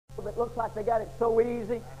that looks like they got it so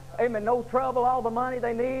easy. Amen. No trouble, all the money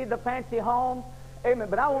they need, the fancy home. Amen.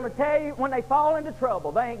 But I want to tell you, when they fall into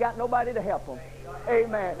trouble, they ain't got nobody to help them.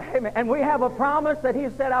 Amen. Amen. And we have a promise that He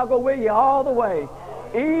said, I'll go with you all the way,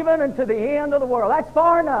 even unto the end of the world. That's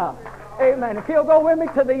far enough. Amen. If He'll go with me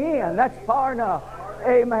to the end, that's far enough.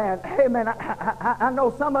 Amen. Amen. I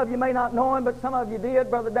know some of you may not know him, but some of you did.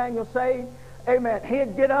 Brother Daniel saved. Amen.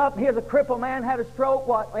 He'd get up. He was a crippled man, had a stroke,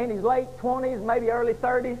 in his late 20s, maybe early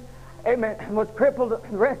 30s. Amen. Was crippled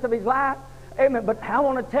the rest of his life. Amen. But I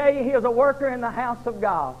want to tell you, he was a worker in the house of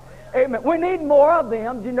God. Amen. We need more of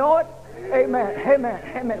them. Do you know it? Amen. Amen.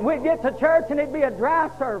 Amen. We'd get to church and it'd be a dry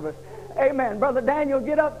service. Amen. Brother Daniel would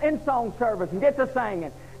get up in song service and get to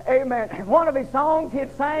singing. Amen. One of his songs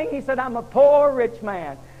he'd sing, he said, I'm a poor rich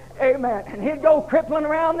man. Amen. And he'd go crippling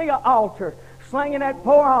around the altar, slinging that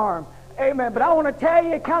poor arm. Amen. But I want to tell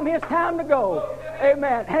you, it come his time to go.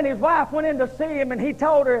 Amen. And his wife went in to see him, and he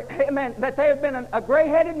told her, amen, that there had been a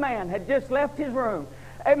gray-headed man had just left his room.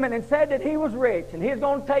 Amen. And said that he was rich, and he was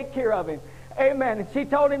going to take care of him. Amen. And she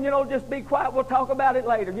told him, just be quiet. We'll talk about it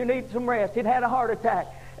later. You need some rest. He'd had a heart attack.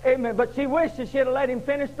 Amen. But she wished that she'd have let him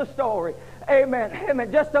finish the story. Amen.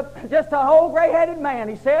 Amen. Just a whole gray-headed man,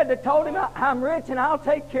 he said, that told him, I'm rich and I'll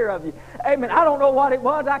take care of you. Amen. I don't know what it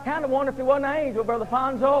was. I kind of wonder if it wasn't an angel, Brother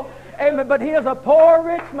Fonzo. Amen. But he is a poor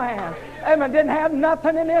rich man. Amen. Didn't have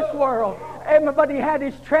nothing in this world. Amen. But he had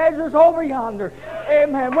his treasures over yonder.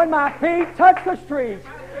 Amen. When my feet touch the streets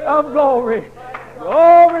of glory.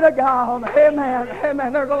 Glory to God. Amen.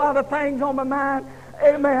 Amen. There's a lot of things on my mind.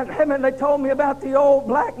 Amen. Amen. They told me about the old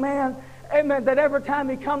black man. Amen. That every time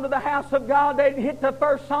he come to the house of God, they'd hit the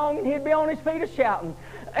first song and he'd be on his feet a-shouting.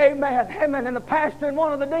 Amen. Amen. And the pastor and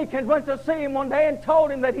one of the deacons went to see him one day and told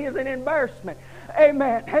him that he was an embarrassment.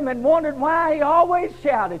 Amen. Amen. Wondered why he always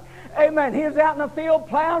shouted. Amen. He was out in the field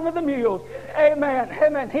plowing with the mules. Amen.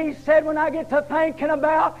 Amen. He said, when I get to thinking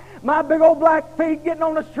about my big old black feet getting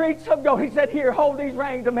on the streets of gold, he said, here, hold these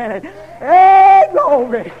reins a minute. Hey,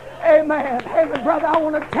 glory. Amen. Amen, brother, I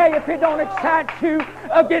want to tell you, if it don't excite you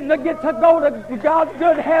getting to go to God's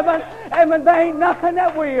good heaven, amen, there ain't nothing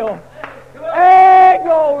that will. Hey,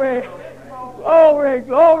 glory. Glory,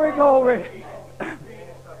 glory, glory.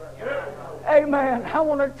 Amen. I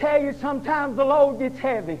want to tell you, sometimes the load gets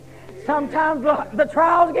heavy. Sometimes the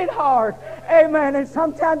trials get hard. Amen. And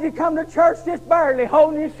sometimes you come to church just barely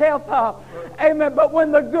holding yourself up. Amen. But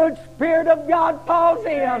when the good Spirit of God falls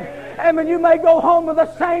in, amen, you may go home with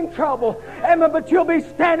the same trouble. Amen. But you'll be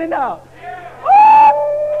standing up.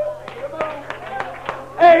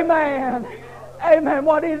 Amen. Amen.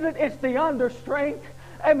 What is it? It's the understrength,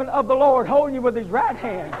 amen, of the Lord holding you with His right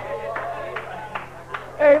hand.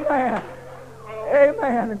 Amen.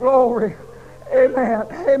 Amen. Glory. Amen.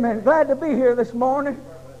 Amen. Glad to be here this morning.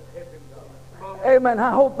 Amen.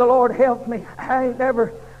 I hope the Lord helped me. I ain't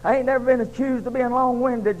never been accused of being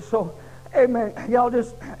long-winded, so amen. Y'all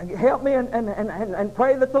just help me and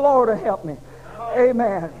pray that the Lord will help me.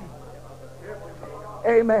 Amen.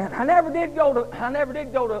 Amen. I never did go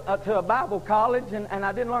to a Bible college, and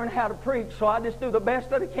I didn't learn how to preach, so I just do the best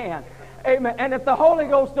that I can. Amen. And if the Holy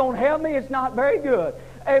Ghost don't help me, it's not very good.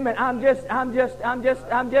 Amen. I'm just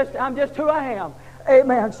who I am.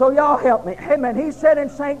 Amen. So y'all help me. Amen. He said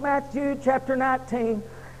in St. Matthew chapter 19,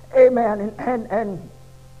 amen, and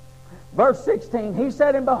verse 16, he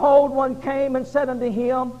said, and behold, one came and said unto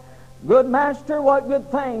him, Good master, what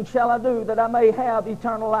good thing shall I do that I may have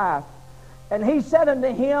eternal life? And he said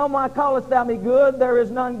unto him, Why callest thou me good? There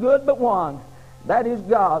is none good but one, that is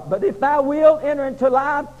God. But if thou wilt enter into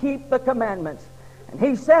life, keep the commandments. And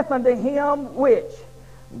he saith unto him, Which?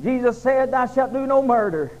 Jesus said, Thou shalt do no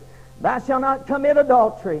murder. Thou shalt not commit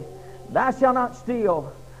adultery. Thou shalt not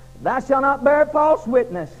steal. Thou shalt not bear false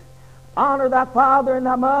witness. Honor thy father and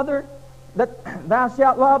thy mother, that thou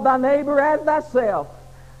shalt love thy neighbor as thyself.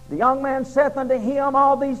 The young man saith unto him,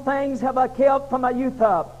 All these things have I kept from my youth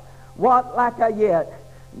up. What lack I yet?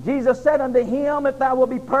 Jesus said unto him, If thou wilt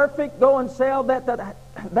be perfect, go and sell that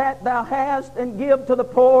thou hast, and give to the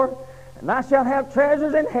poor, and thou shalt have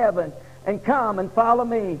treasures in heaven, and come and follow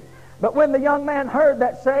me. But when the young man heard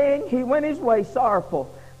that saying, he went his way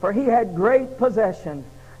sorrowful, for he had great possession.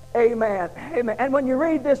 Amen. Amen. And when you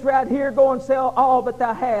read this right here, go and sell all that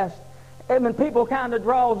thou hast, amen, people kind of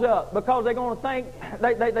draws up, because they're going to think,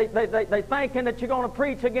 they thinking that you're going to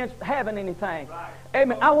preach against having anything.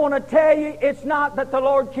 Amen. I want to tell you, it's not that the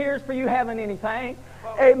Lord cares for you having anything.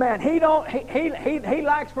 Amen. He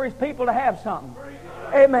likes for His people to have something.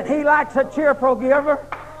 Amen. He likes a cheerful giver.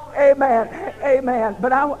 Amen. Amen.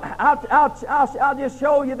 But I'll just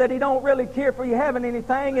show you that He don't really care for you having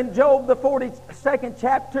anything. In Job, the 42nd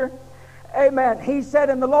chapter, Amen. He said,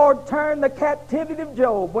 and the Lord turned the captivity of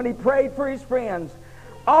Job when he prayed for his friends.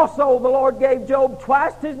 Also, the Lord gave Job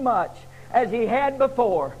twice as much as he had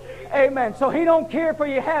before. Amen. So he don't care for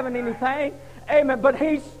you having anything. Amen. But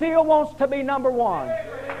he still wants to be number one.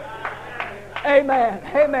 Amen.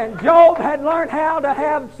 Amen. Job had learned how to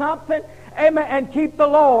have something. Amen. And keep the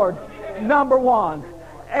Lord number one.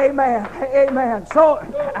 Amen. Amen. So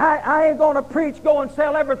I ain't going to preach, go and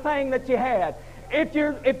sell everything that you had.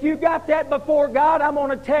 If you got that before God, I'm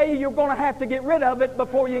going to tell you, you're going to have to get rid of it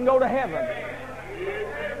before you can go to heaven.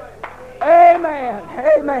 Amen.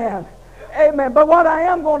 Amen. Amen. But what I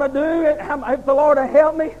am going to do, if the Lord will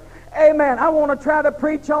help me, amen, I want to try to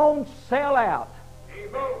preach on sell out.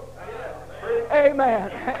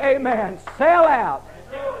 Amen. Amen. Sell out.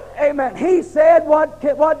 Amen. He said,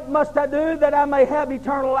 what must I do that I may have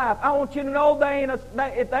eternal life? I want you to know there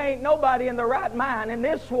ain't nobody in the right mind in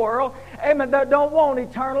this world, amen, that don't want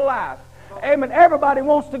eternal life. Amen. Everybody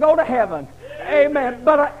wants to go to heaven. Amen.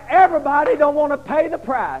 But everybody don't want to pay the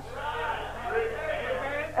price.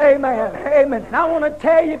 Amen. Amen. And I want to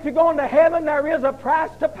tell you, if you're going to heaven, there is a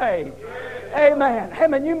price to pay. Amen.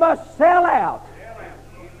 Amen. You must sell out.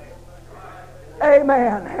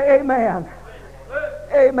 Amen. Amen.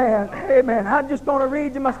 Amen. Amen. I'm just going to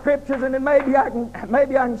read you my scriptures, and then maybe I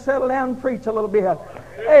can settle down and preach a little bit.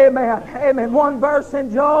 Amen. Amen. One verse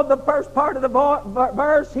in Job, the first part of the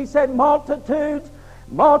verse, he said, multitudes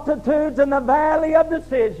in the valley of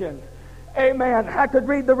decision. Amen. I could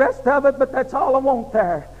read the rest of it, but that's all I want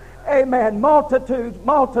there. Amen. Multitudes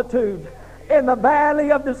in the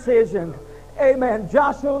valley of decision. Amen.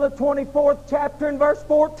 Joshua the 24th chapter and verse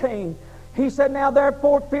 14. He said, now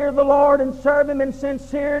therefore fear the Lord and serve him in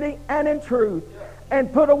sincerity and in truth,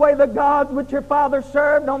 and put away the gods which your fathers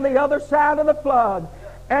served on the other side of the flood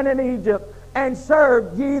and in Egypt, and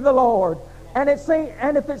serve ye the Lord. And if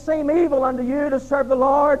it seem evil unto you to serve the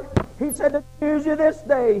Lord, he said, to choose you this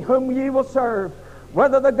day whom ye will serve,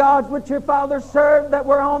 whether the gods which your fathers served that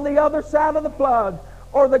were on the other side of the flood,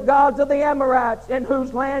 or the gods of the Amorites in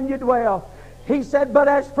whose land you dwell. He said, but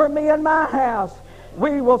as for me and my house,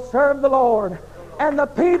 we will serve the Lord. And the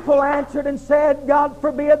people answered and said, God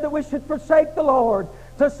forbid that we should forsake the Lord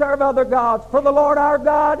to serve other gods. For the Lord our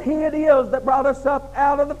God, he it is that brought us up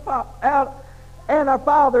and our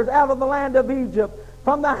fathers out of the land of Egypt,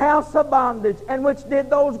 from the house of bondage, and which did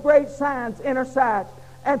those great signs in our sight,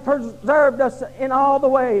 and preserved us in all the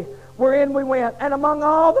way wherein we went, and among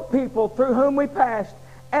all the people through whom we passed.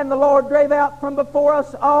 And the Lord drave out from before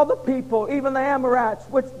us all the people, even the Amorites,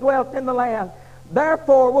 which dwelt in the land.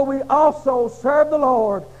 Therefore will we also serve the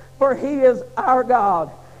Lord, for he is our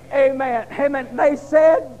God. Amen. Amen. They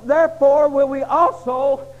said, therefore will we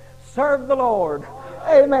also serve the Lord.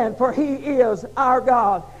 Amen. For he is our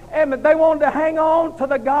God. Amen. They wanted to hang on to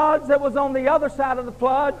the gods that was on the other side of the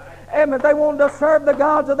flood. Amen. They wanted to serve the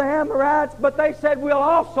gods of the Amorites, but they said we'll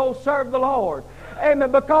also serve the Lord.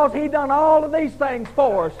 Amen. Because he done all of these things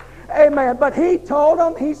for us. Amen. But he told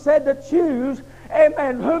them, he said to choose,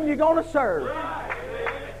 amen, whom you're going to serve.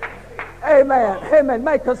 Amen. Amen.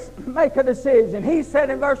 Make a decision. He said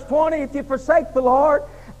in verse 20, if you forsake the Lord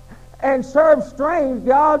and serve strange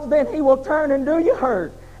gods, then he will turn and do you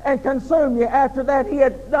hurt and consume you after that he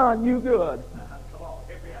had done you good.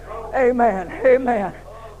 Amen. Amen.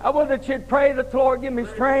 I would that you'd pray that the Lord give me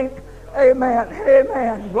strength. Amen.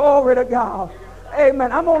 Amen. Glory to God.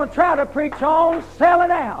 Amen. I'm going to try to preach on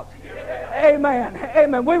selling out. Amen.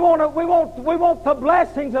 Amen. We want the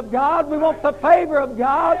blessings of God. We want the favor of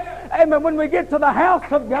God. Amen. When we get to the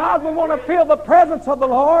house of God, we want to feel the presence of the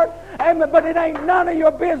Lord. Amen. But it ain't none of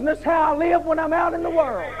your business how I live when I'm out in the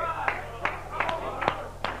world.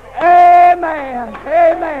 Amen.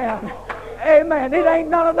 Amen. Amen. It ain't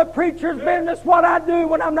none of the preacher's business what I do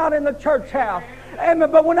when I'm not in the church house.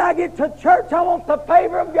 Amen. But when I get to church, I want the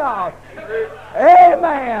favor of God.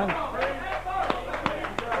 Amen.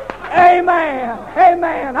 Amen.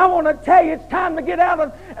 Amen. I want to tell you it's time to get out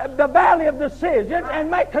of the valley of decisions and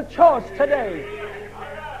make a choice today.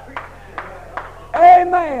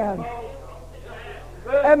 Amen.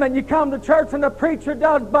 Amen. You come to church and the preacher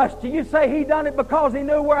does bust you. You say he done it because he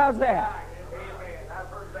knew where I was at.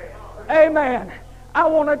 Amen. I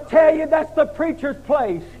want to tell you that's the preacher's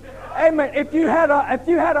place. Amen. If you had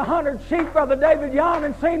 100 sheep, Brother David Young,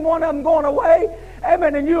 and seen one of them going away,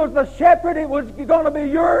 amen, and you was the shepherd, it was going to be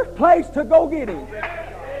your place to go get him.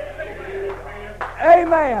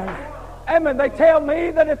 Amen. Amen. They tell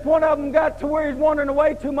me that if one of them got to where he's wandering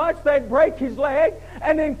away too much, they'd break his leg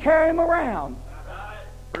and then carry him around.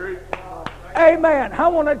 Amen. I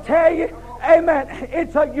want to tell you, amen,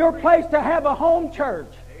 it's your place to have a home church.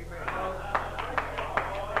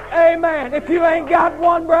 Amen. If you ain't got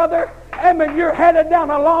one, brother, amen, you're headed down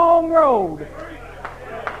a long road.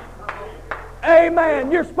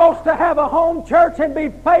 Amen. You're supposed to have a home church and be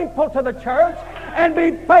faithful to the church and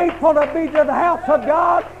be faithful to be to the house of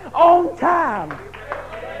God on time.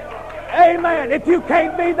 Amen. If you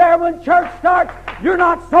can't be there when church starts, you're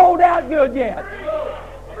not sold out good yet.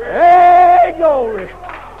 Hey, glory. Woo!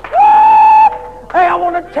 Hey, I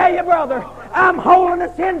want to tell you, brother, I'm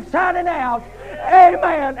holiness inside and out.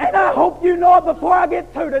 Amen. And I hope you know it before I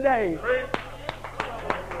get through today.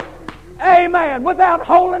 Amen. Without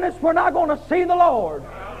holiness, we're not going to see the Lord.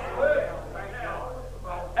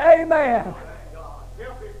 Amen.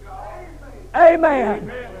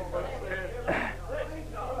 Amen.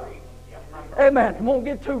 Amen. Won't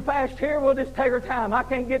get too fast here. We'll just take our time. I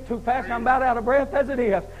can't get too fast. I'm about out of breath as it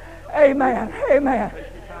is. Amen. Amen.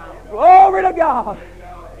 Glory to God.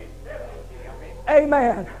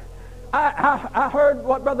 Amen. I heard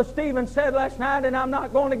what Brother Stephen said last night, and I'm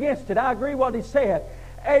not going against it. I agree what he said.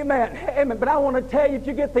 Amen. Amen. But I want to tell you, if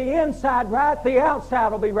you get the inside right, the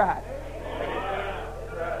outside will be right.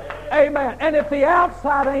 Amen. And if the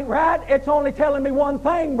outside ain't right, it's only telling me one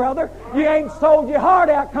thing, brother. You ain't sold your heart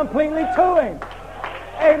out completely to Him.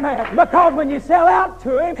 Amen. Because when you sell out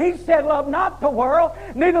to Him, He said, love not the world,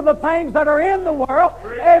 neither the things that are in the world.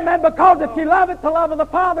 Amen. Because if you love it, the love of the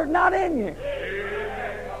Father is not in you.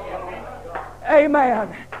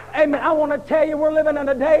 Amen. Amen. I want to tell you, we're living in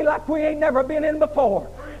a day like we ain't never been in before.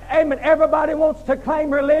 Amen. Everybody wants to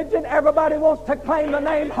claim religion. Everybody wants to claim the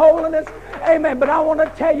name holiness. Amen. But I want to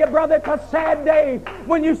tell you, brother, it's a sad day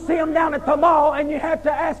when you see them down at the mall and you have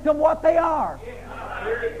to ask them what they are.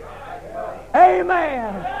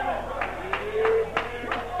 Amen.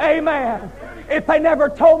 Amen. If they never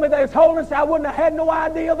told me they was holiness, I wouldn't have had no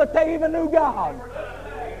idea that they even knew God.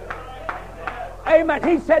 Amen.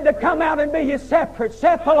 He said to come out and be ye separate,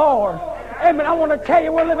 saith the Lord. Amen. I want to tell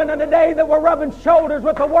you, we're living in a day that we're rubbing shoulders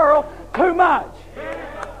with the world too much.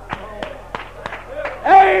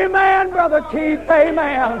 Amen, Brother Keith.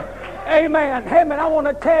 Amen. Amen. Amen. I want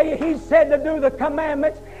to tell you, He said to do the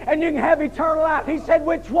commandments and you can have eternal life. He said,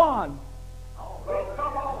 which one?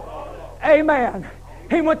 Amen.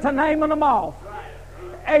 He went to naming them off.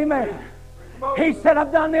 Amen. He said,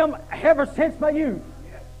 I've done them ever since my youth.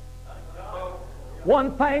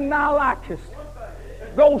 One thing thou likest,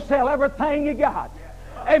 go sell everything you got.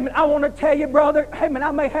 Amen. I want to tell you, brother, amen,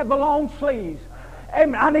 I may have the long sleeves.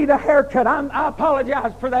 Amen. I need a haircut. I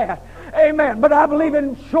apologize for that. Amen. But I believe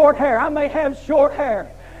in short hair. I may have short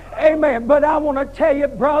hair. Amen. But I want to tell you,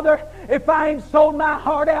 brother, if I ain't sold my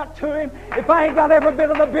heart out to Him, if I ain't got every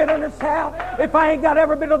bit of the bitterness out, if I ain't got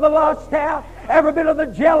every bit of the lust out, every bit of the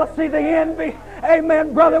jealousy, the envy,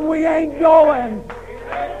 amen, brother, we ain't going.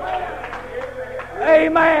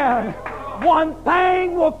 Amen. One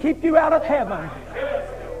thing will keep you out of heaven.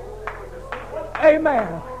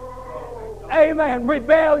 Amen. Amen.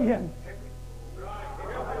 Rebellion.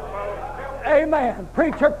 Amen.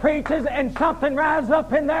 Preacher preaches and something rises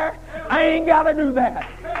up in there. I ain't got to do that.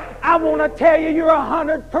 I want to tell you, you're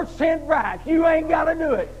 100% right. You ain't got to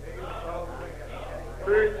do it.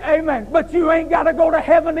 Amen. But you ain't got to go to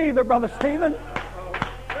heaven either, Brother Stephen.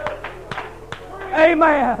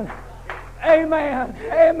 Amen. Amen.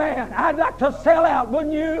 Amen. I'd like to sell out,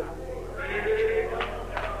 wouldn't you?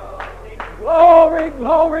 Glory,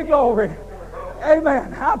 glory, glory.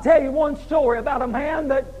 Amen. I'll tell you one story about a man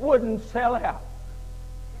that wouldn't sell out.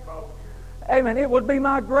 Amen. It would be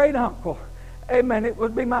my great uncle. Amen. It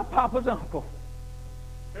would be my papa's uncle.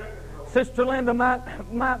 Sister Linda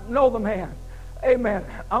might know the man. Amen.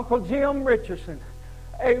 Uncle Jim Richardson.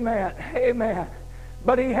 Amen. Amen.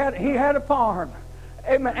 But he had a farm.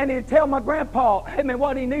 Amen. And he'd tell my grandpa, amen,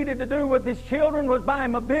 what he needed to do with his children was buy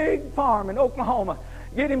him a big farm in Oklahoma.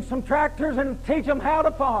 Get him some tractors and teach him how to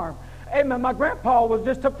farm. Amen. My grandpa was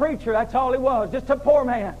just a preacher. That's all he was. Just a poor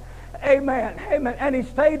man. Amen. Amen. And he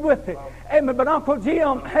stayed with it. Amen. But Uncle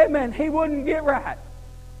Jim, amen, he wouldn't get right.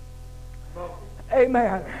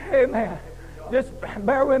 Amen. Amen. Just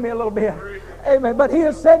bear with me a little bit. Amen. But he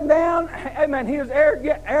was sitting down. Amen. He was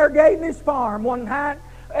irrigating his farm one night.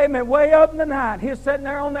 Amen. Way up in the night. He was sitting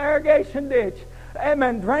there on the irrigation ditch.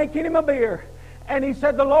 Amen. Drinking him a beer. And he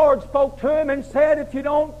said the Lord spoke to him and said, if you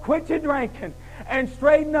don't quit your drinking and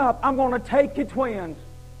straighten up, I'm going to take your twins.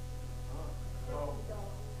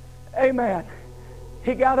 Amen.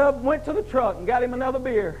 He got up, went to the truck and got him another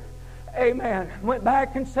beer. Amen. Went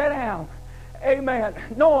back and sat down. Amen.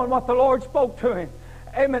 Knowing what the Lord spoke to him.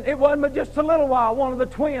 Amen. It wasn't but just a little while. One of the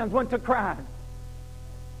twins went to crying.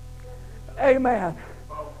 Amen.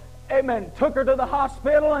 Amen. Took her to the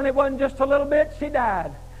hospital, and it wasn't just a little bit. She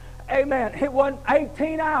died. Amen. It wasn't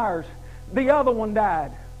 18 hours. The other one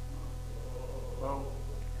died.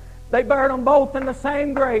 They buried them both in the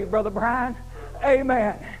same grave, Brother Brian.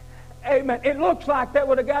 Amen. Amen. It looks like that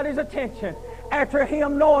would have got his attention after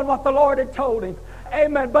him knowing what the Lord had told him.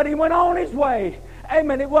 Amen. But he went on his way.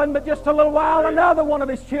 Amen. It wasn't but just a little while, another one of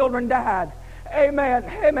his children died. Amen.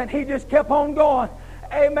 Amen. He just kept on going.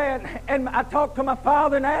 Amen. And I talked to my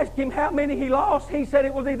father and asked him how many he lost. He said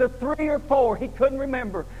it was either 3 or 4. He couldn't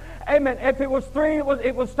remember. Amen. If it was 3,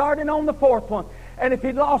 it was starting on the 4th one. And if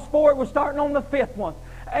he'd lost 4, it was starting on the 5th one.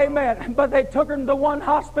 Amen. But they took him to one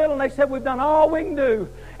hospital and they said, we've done all we can do.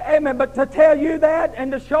 Amen. But to tell you that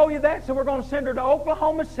and to show you that, so we're going to send her to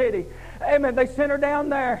Oklahoma City. Amen. They sent her down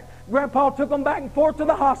there. Grandpa took them back and forth to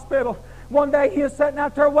the hospital. One day he was sitting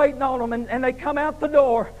out there waiting on them, and they come out the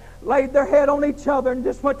door, laid their head on each other, and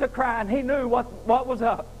just went to crying. He knew what was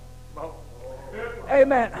up.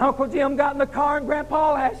 Amen. Uncle Jim got in the car, and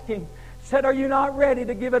Grandpa asked him, said, are you not ready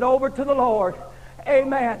to give it over to the Lord?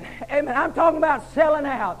 Amen. Amen. I'm talking about selling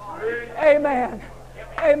out. Amen.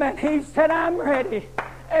 Amen. He said, I'm ready.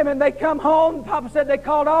 Amen. They come home. Papa said they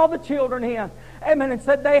called all the children in. Amen. And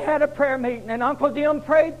said they had a prayer meeting. And Uncle Jim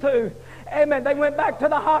prayed too. Amen. They went back to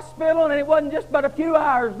the hospital, and it wasn't just but a few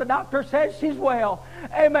hours. The doctor says she's well.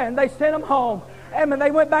 Amen. They sent them home. Amen.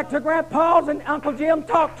 They went back to Grandpa's, and Uncle Jim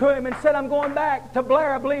talked to him and said, I'm going back to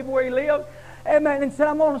Blair, I believe, where he lived. Amen. And said,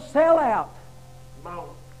 I'm going to sell out.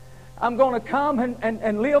 I'm going to come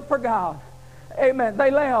and live for God. Amen. They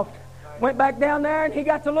left. Went back down there, and he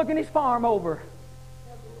got to looking his farm over.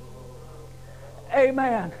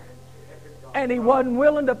 Amen. And he wasn't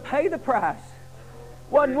willing to pay the price.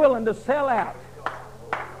 Wasn't willing to sell out.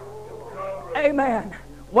 Amen.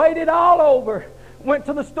 Waited all over. Went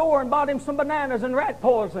to the store and bought him some bananas and rat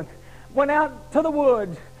poison. Went out to the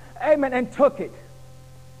woods. Amen. And took it.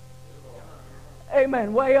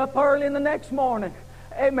 Amen. Way up early in the next morning.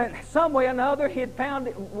 Amen. Some way or another, he had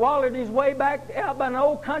wallered his way back out by an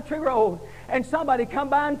old country road. And somebody come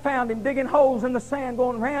by and found him digging holes in the sand,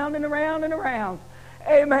 going round and around and around.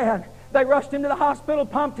 Amen. They rushed him to the hospital,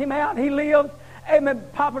 pumped him out. He lived. Amen.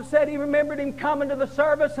 Papa said he remembered him coming to the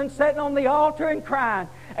service and sitting on the altar and crying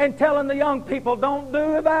and telling the young people, don't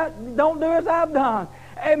do as I've done.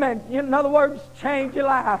 Amen. In other words, change your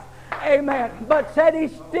life. Amen. But said he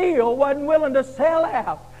still wasn't willing to sell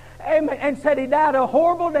out. Amen. And said he died a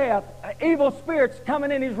horrible death. Evil spirits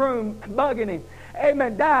coming in his room, bugging him.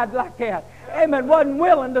 Amen. Died like that. Amen. Wasn't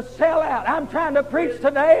willing to sell out. I'm trying to preach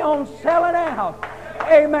today on selling out.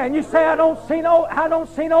 Amen. You say, I don't see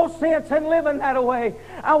no sense in living that way.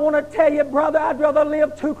 I want to tell you, brother, I'd rather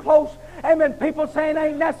live too close. Amen. People saying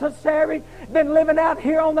ain't necessary than living out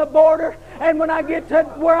here on the border. And when I get to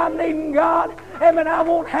where I'm needing God, amen, I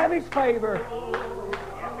won't have His favor.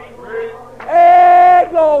 Hey,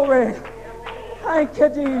 glory. Thank you,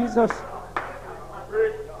 Jesus.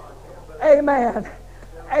 Amen.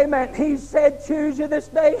 Amen. He said, choose you this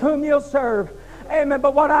day whom you'll serve. Amen.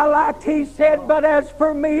 But what I liked, he said, but as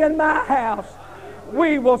for me and my house,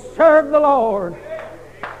 we will serve the Lord.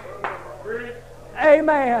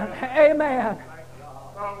 Amen. Amen.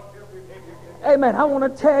 Amen. I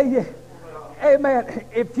want to tell you, amen,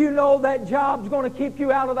 if you know that job's going to keep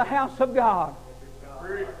you out of the house of God.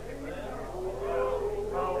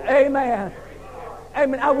 Amen.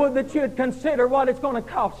 Amen. I would that you'd consider what it's going to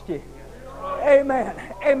cost you. Amen.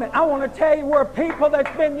 Amen. I want to tell you, we're people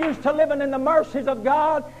that's been used to living in the mercies of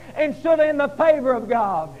God instead of in the favor of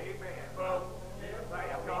God.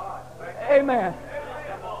 Amen.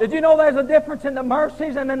 Did you know there's a difference in the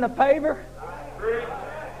mercies and in the favor?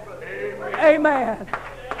 Amen.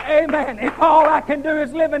 Amen. If all I can do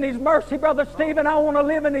is live in His mercy, Brother Stephen, I want to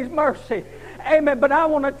live in His mercy. Amen. But I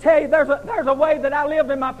want to tell you, there's a way that I lived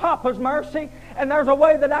in my Papa's mercy, and there's a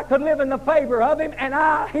way that I could live in the favor of Him,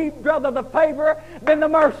 and He'd rather the favor than the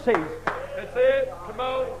mercy. That's it. Come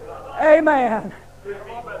on. Amen.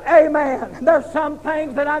 Amen. There's some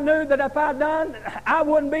things that I knew that if I'd done, I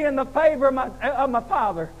wouldn't be in the favor of my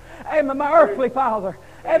father. Amen. My earthly father.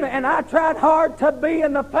 Amen. And I tried hard to be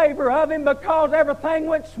in the favor of Him because everything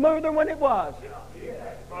went smoother when it was.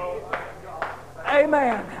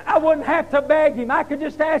 Amen. I wouldn't have to beg Him. I could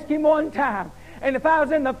just ask Him one time. And if I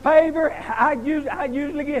was in the favor, I'd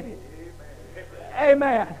usually get it.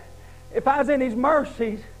 Amen. If I was in His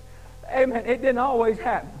mercies, amen, it didn't always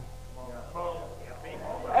happen.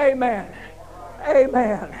 Amen.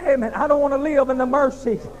 Amen. Amen. I don't want to live in the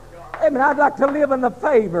mercies. Amen. I'd like to live in the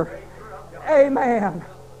favor. Amen.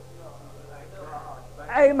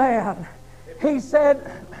 Amen. He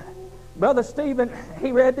said, Brother Stephen,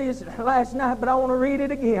 he read this last night, but I want to read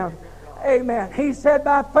it again. Amen. He said,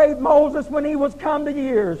 by faith Moses, when he was come to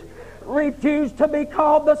years, refused to be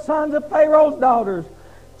called the sons of Pharaoh's daughters,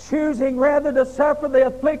 choosing rather to suffer the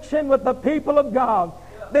affliction with the people of God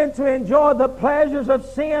than to enjoy the pleasures of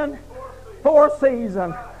sin for a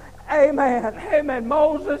season. Amen. Amen.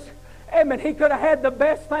 Moses, amen, he could have had the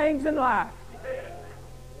best things in life.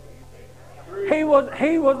 He was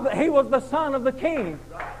the son of the king.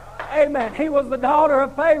 Amen. He was the daughter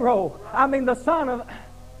of Pharaoh. I mean, the son of,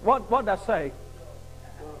 what did I say?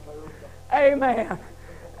 Amen.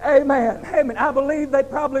 Amen. Amen. I believe they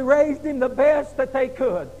probably raised him the best that they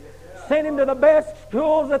could. Sent him to the best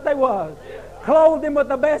schools that they was. Clothed him with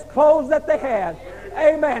the best clothes that they had.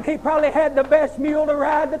 Amen. He probably had the best mule to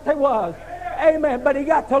ride that there was. Amen. But he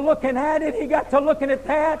got to looking at it. He got to looking at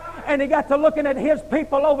that. And he got to looking at his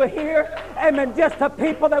people over here. Amen. Just the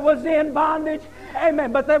people that was in bondage.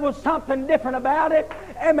 Amen. But there was something different about it.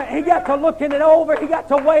 Amen. He got to looking it over. He got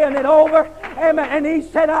to weighing it over. Amen. And he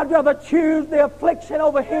said, I'd rather choose the affliction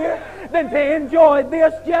over here than to enjoy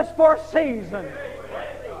this just for a season.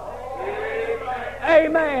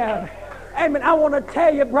 Amen. Amen. I want to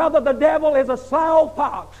tell you, brother, the devil is a sly old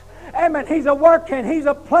fox. Amen. He's a working. He's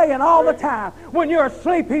a playing all the time. When you're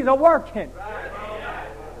asleep, he's a working.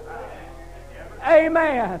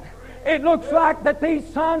 Amen. It looks like that these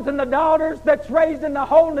sons and the daughters that's raised in the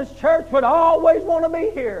Holiness Church would always want to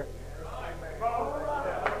be here.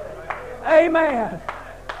 Amen.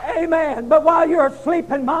 Amen. But while you're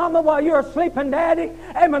sleeping, mama, while you're sleeping, daddy,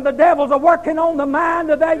 amen, the devil's a working on the mind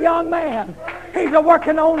of that young man. He's a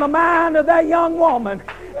working on the mind of that young woman.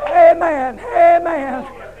 Amen. Amen.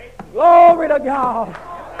 Glory to God.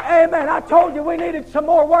 Amen. I told you we needed some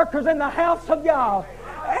more workers in the house of God.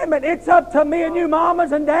 Amen. It's up to me and you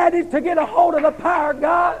mamas and daddies to get a hold of the power of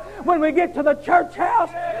God when we get to the church house.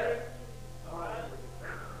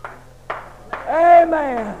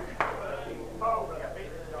 Amen.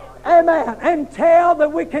 Amen. And tell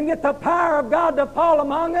that we can get the power of God to fall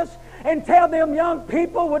among us, and tell them young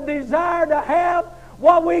people would desire to have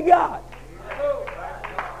what we got.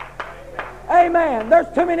 Amen.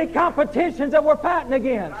 There's too many competitions that we're fighting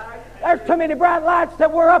against. There's too many bright lights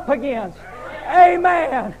that we're up against.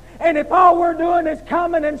 Amen. And if all we're doing is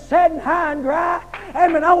coming and setting high and dry,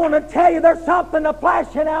 amen, I want to tell you there's something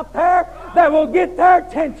flashing out there that will get their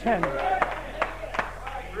attention.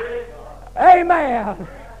 Amen.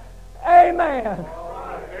 Amen.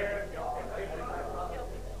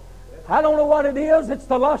 I don't know what it is. It's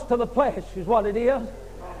the lust of the flesh is what it is.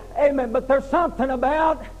 Amen. But there's something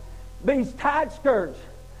about these tight skirts,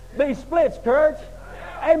 these split skirts,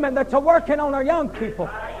 amen, that's working on our young people.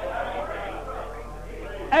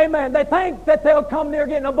 Amen. They think that they'll come near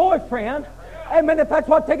getting a boyfriend, amen, if that's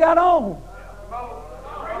what they got on.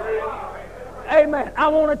 Amen. I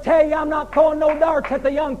want to tell you, I'm not throwing no darts at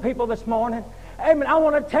the young people this morning. Amen. I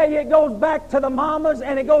want to tell you, it goes back to the mamas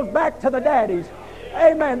and it goes back to the daddies.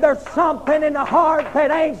 Amen. There's something in the heart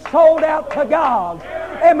that ain't sold out to God.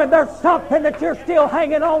 Amen. There's something that you're still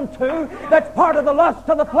hanging on to that's part of the lust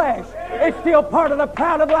of the flesh. It's still part of the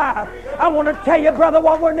pride of life. I want to tell you, brother,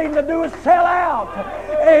 what we're needing to do is sell out.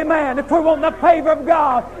 Amen. If we want the favor of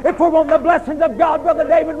God, if we want the blessings of God, Brother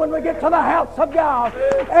David, when we get to the house of God,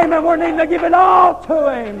 amen, we're needing to give it all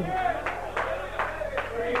to Him.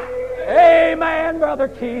 Amen, Brother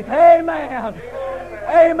Keith. Amen.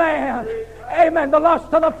 Amen. Amen. The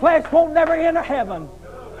lust of the flesh won't never enter heaven.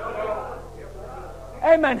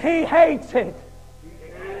 Amen. He hates it.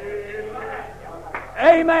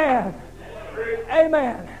 Amen.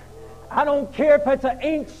 Amen. I don't care if it's an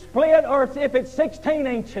inch split or if it's 16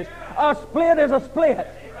 inches. A split is a split.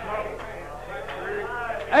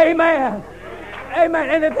 Amen. Amen.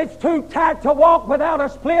 And if it's too tight to walk without a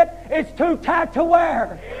split, it's too tight to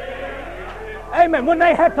wear. Amen. When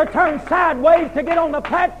they have to turn sideways to get on the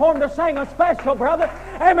platform to sing a special, brother,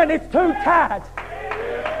 amen, it's too tight.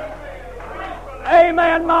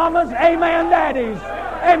 Amen, mamas. Amen, daddies.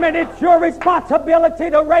 Amen. It's your responsibility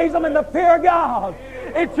to raise them in the fear of God.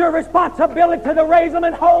 It's your responsibility to raise them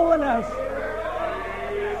in holiness.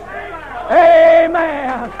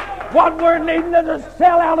 Amen. What we're needing is to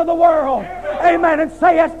sell out of the world. Amen. And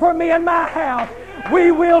say, as for me and my house,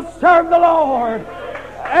 we will serve the Lord.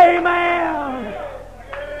 Amen.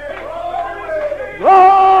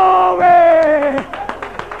 Glory.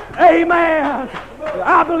 Amen.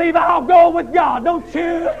 I believe I'll go with God, don't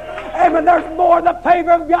you? Amen. There's more of the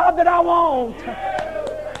favor of God that I want.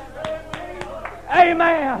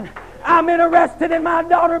 Amen. I'm interested in my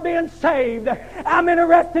daughter being saved. I'm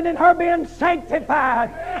interested in her being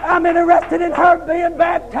sanctified. I'm interested in her being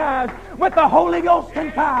baptized with the Holy Ghost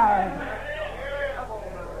and fire.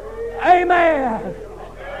 Amen.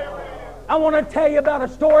 I want to tell you about a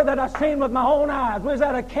story that I seen with my own eyes. We was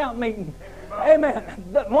at a camp meeting. Amen.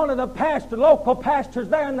 One of the local pastors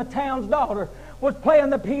there in the town's daughter was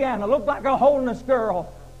playing the piano. Looked like a holiness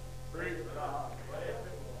girl.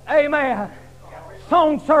 Amen.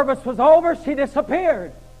 Song service was over. She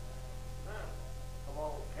disappeared.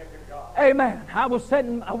 Amen. I was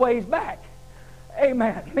sitting a ways back.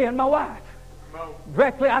 Amen. Me and my wife.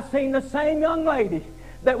 Directly I seen the same young lady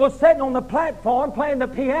that was sitting on the platform playing the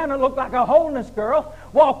piano, looked like a holiness girl,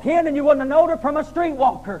 walk in and you wouldn't have known her from a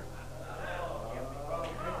streetwalker.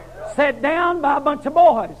 Sat down by a bunch of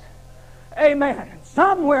boys. Amen.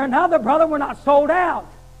 Somewhere or another, brother, we're not sold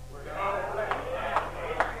out.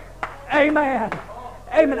 Amen.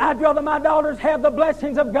 Amen. I'd rather my daughters have the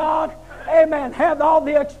blessings of God. Amen. Have all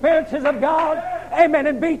the experiences of God. Amen.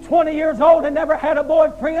 And be 20 years old and never had a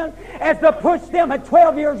boyfriend as to push them at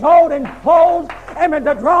 12 years old in clothes. Amen.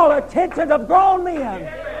 To draw the attention of grown men.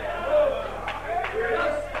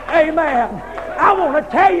 Amen. I want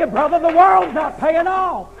to tell you, brother, the world's not paying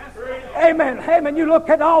off. Amen. Amen. You look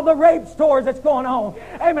at all the rape stories that's going on.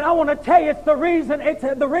 Amen. I want to tell you, the reason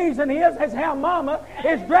is how mama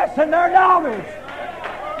is dressing their daughters.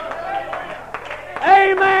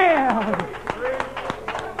 Amen.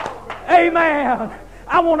 Amen.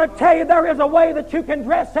 I want to tell you, there is a way that you can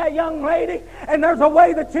dress that young lady, and there's a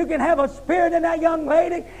way that you can have a spirit in that young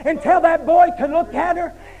lady until that boy can look at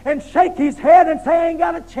her and shake his head and say, I ain't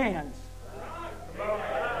got a chance.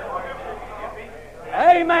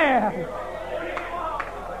 Amen.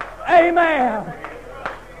 Amen.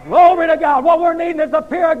 Glory to God. What we're needing is the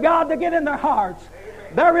fear of God to get in their hearts.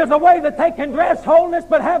 There is a way that they can dress holiness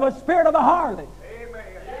but have a spirit of a harlot.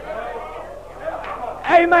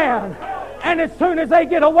 Amen. And as soon as they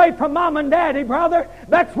get away from mom and daddy, brother,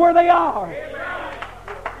 that's where they are.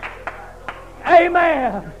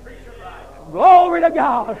 Amen. Glory to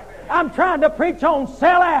God. I'm trying to preach on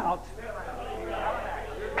sell out.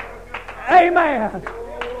 Amen.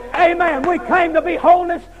 Amen. We claim to be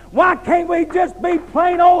holiness. Why can't we just be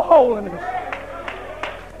plain old holiness?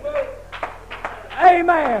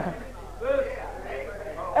 Amen.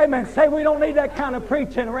 Amen. Say we don't need that kind of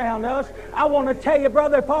preaching around us. I want to tell you,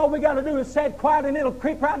 brother, if all we got to do is sit quiet and it'll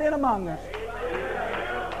creep right in among us.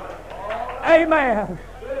 Amen.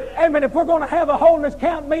 Amen. If we're going to have a holiness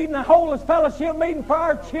camp meeting, a holiness fellowship meeting for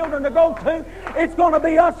our children to go to, it's going to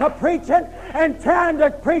be us a preaching and trying to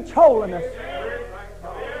preach holiness.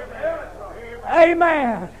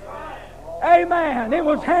 Amen. Amen. It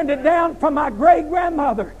was handed down from my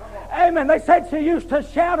great-grandmother. Amen. They said she used to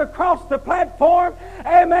shout across the platform,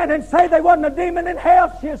 amen, and say there wasn't a demon in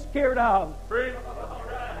hell she was scared of.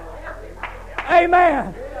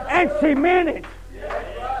 Amen. And she meant it.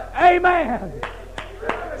 Amen.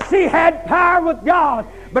 She had power with God.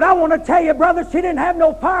 But I want to tell you, brother, she didn't have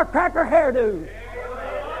no firecracker hairdo.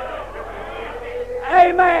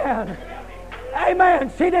 Amen.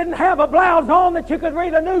 Amen. She didn't have a blouse on that you could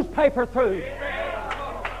read a newspaper through.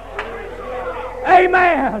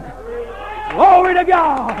 Amen. Glory to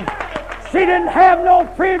God. She didn't have no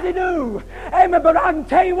frizzy-do. Amen. But I can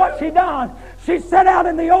tell you what she done. She sat out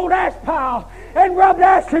in the old ash pile and rubbed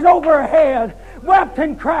ashes over her head, wept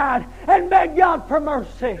and cried, and begged God for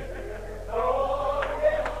mercy.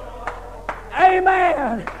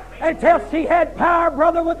 Amen. Until she had power,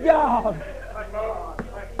 brother, with God.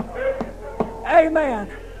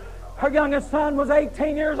 Amen. Her youngest son was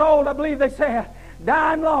 18 years old, I believe they said.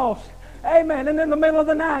 Dying lost. Amen. And in the middle of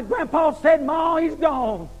the night, Grandpa said, Ma, he's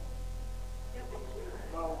gone.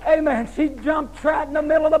 Amen. She jumped right in the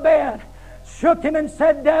middle of the bed, shook him and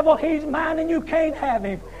said, Devil, he's mine and you can't have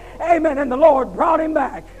him. Amen. And the Lord brought him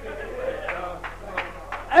back.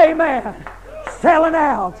 Amen. Selling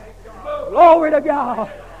out. Glory to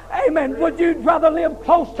God. Amen. Would you rather live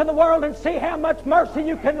close to the world and see how much mercy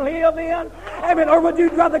you can live in? Amen. Or would you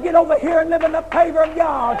rather get over here and live in the favor of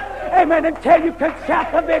God? Amen. Until you can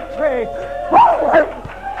shout the victory. Glory.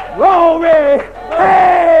 Glory.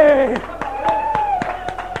 Hey.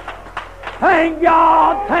 Thank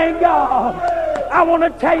God. Thank God. I want to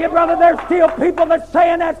tell you, brother, there's still people that's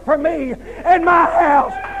saying that's for me and my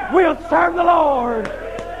house. We'll serve the Lord.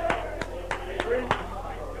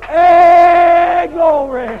 Hey,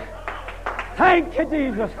 glory. Thank you,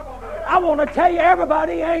 Jesus. I want to tell you,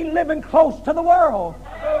 everybody ain't living close to the world.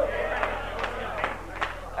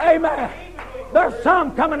 Amen. There's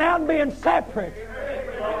some coming out and being separate.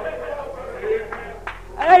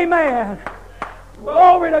 Amen.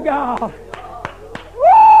 Glory to God.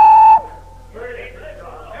 Woo!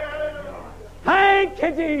 Thank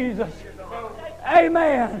you, Jesus.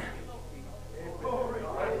 Amen.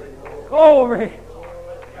 Glory.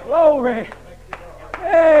 Glory.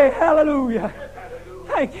 Hey, hallelujah.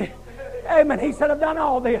 Thank you. Amen. He said, I've done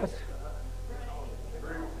all this.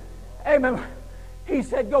 Amen. He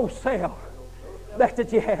said, go sell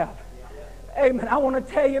that you have. Amen. I want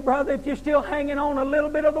to tell you, brother, if you're still hanging on a little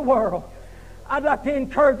bit of the world, I'd like to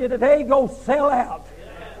encourage you today, go sell out.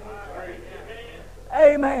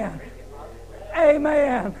 Amen.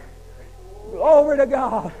 Amen. Glory to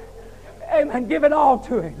God. Amen. Give it all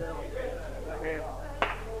to Him.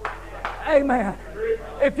 Amen.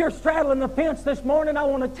 If you're straddling the fence this morning, I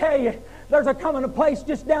want to tell you, there's a coming a place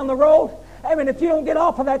just down the road. Amen. If you don't get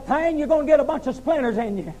off of that thing, you're going to get a bunch of splinters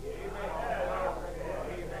in you.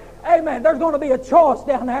 Amen. There's going to be a choice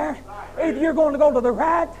down there. Either you're going to go to the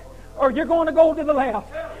right or you're going to go to the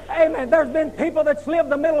left. Amen. There's been people that's lived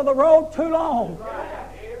the middle of the road too long.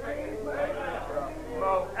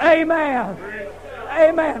 Amen.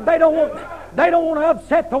 Amen. They don't want to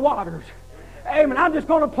upset the waters. Amen. I'm just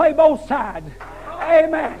going to play both sides.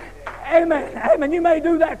 Amen. Amen. Amen. You may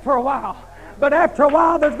do that for a while. But after a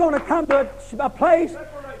while, there's going to come to a place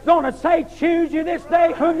going to say, choose you this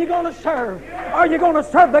day whom you're going to serve. Are you going to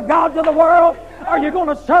serve the gods of the world? Or are you going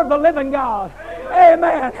to serve the living God?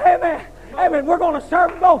 Amen. Amen. Amen. We're going to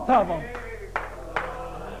serve both of them.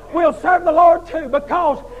 We'll serve the Lord too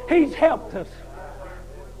because He's helped us.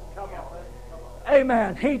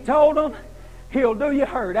 Amen. He told them He'll do you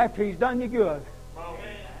hurt after He's done you good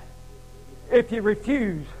if you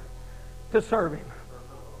refuse to serve Him.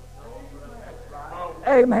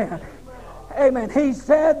 Amen. Amen. He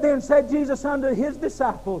said, then said Jesus unto His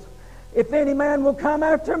disciples, if any man will come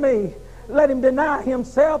after me, let him deny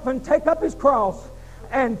himself and take up his cross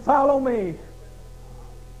and follow me.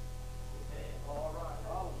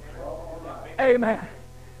 Amen.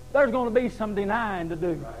 There's going to be some denying to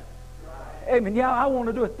do. Amen. Yeah, I want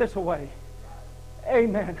to do it this way.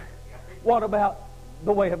 Amen. What about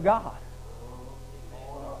the way of God?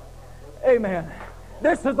 Amen.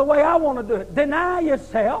 This is the way I want to do it. Deny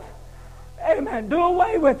yourself. Amen. Do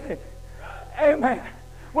away with it. Amen.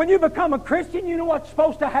 When you become a Christian, you know what's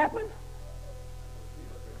supposed to happen?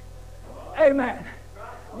 Amen.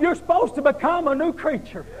 You're supposed to become a new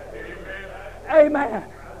creature. Amen.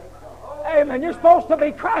 Amen. You're supposed to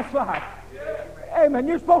be Christ-like. Amen.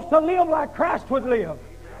 You're supposed to live like Christ would live.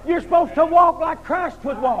 You're supposed to walk like Christ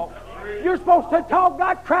would walk. You're supposed to talk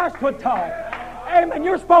like Christ would talk. Amen.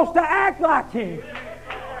 You're supposed to act like Him.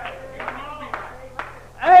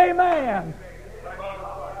 Amen.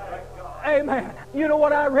 Amen. You know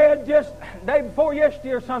what I read just day before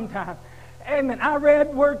yesterday or sometime? Amen. I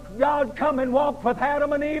read where God come and walked with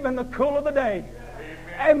Adam and Eve in the cool of the day.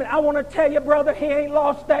 Amen. I want to tell you, brother, He ain't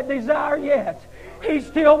lost that desire yet. He's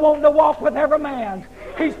still wanting to walk with every man.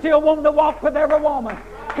 He's still wanting to walk with every woman.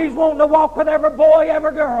 He's wanting to walk with every boy,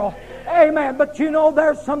 every girl. Amen. But you know,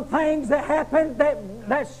 there's some things that happened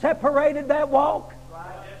that separated that walk.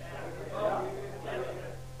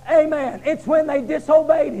 Amen. It's when they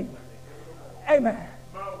disobeyed Him. Amen.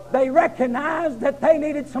 They recognized that they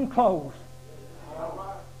needed some clothes.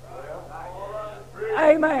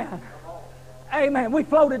 Amen. Amen. We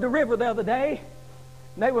floated the river the other day.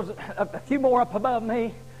 There was a few more up above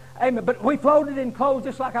me. Amen. But we floated in clothes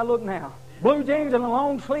just like I look now. Blue jeans and a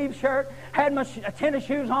long sleeve shirt. Had my tennis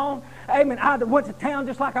shoes on. Amen. I went to town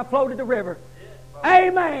just like I floated the river.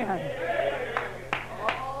 Amen.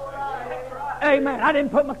 Amen. I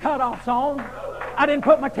didn't put my cutoffs on. I didn't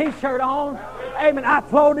put my t-shirt on. Amen. I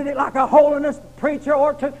floated it like a holiness preacher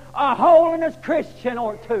or two. A holiness Christian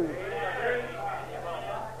or two.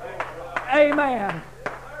 Amen.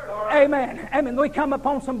 Amen. Amen. We come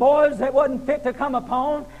upon some boys that wasn't fit to come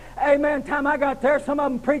upon. Amen. Time I got there, some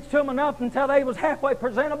of them preached to them enough until they was halfway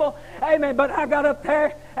presentable. Amen. But I got up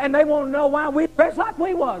there and they wanted to know why we dressed like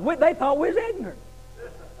we was. They thought we was ignorant.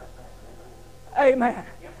 Amen.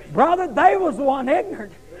 Brother, they was the one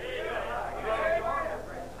ignorant.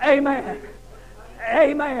 Amen.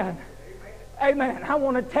 Amen. Amen. I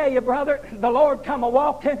want to tell you, brother, the Lord come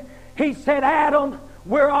a-walking. He said, Adam,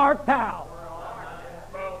 where art thou?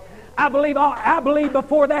 I believe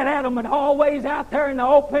before that Adam was always out there in the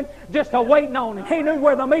open just waiting on Him. He knew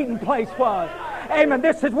where the meeting place was. Amen.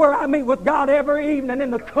 This is where I meet with God every evening in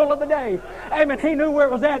the cool of the day. Amen. He knew where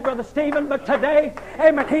it was at, Brother Stephen. But today,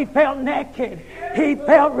 amen, he felt naked. He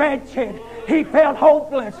felt wretched. He felt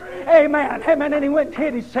hopeless. Amen. Amen. And he went and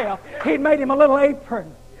hid himself. He'd made him a little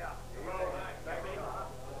apron.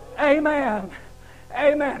 Amen.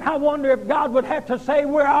 Amen. I wonder if God would have to say,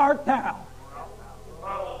 where art thou?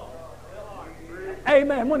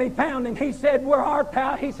 Amen. When he found him, he said, where art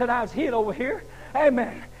thou? He said, I was hid over here.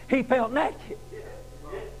 Amen. He felt naked.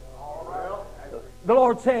 The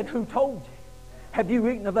Lord said, who told you? Have you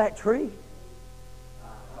eaten of that tree?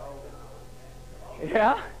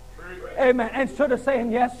 Yeah. Amen. And instead of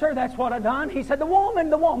saying, yes, sir, that's what I done, he said, the woman,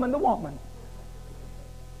 the woman, the woman.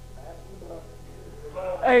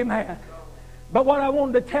 Amen. But what I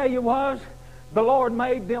wanted to tell you was, the Lord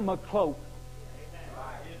made them a cloak.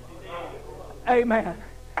 Amen.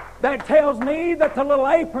 That tells me that the little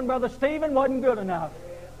apron, Brother Stephen, wasn't good enough.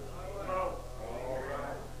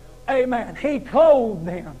 Amen. He clothed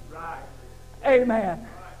them. Amen.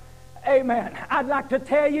 Amen. I'd like to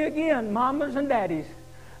tell you again, mamas and daddies,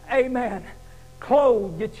 amen,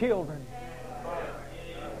 clothe your children.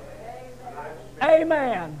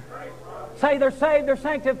 Amen. Say they're saved, they're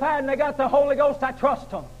sanctified, and they got the Holy Ghost, I trust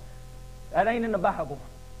them. That ain't in the Bible.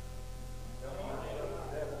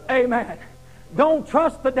 Amen. Don't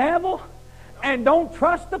trust the devil, and don't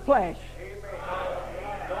trust the flesh.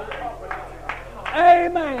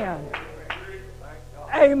 Amen.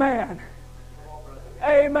 Amen.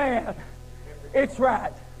 Amen. It's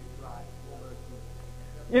right.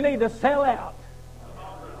 You need to sell out.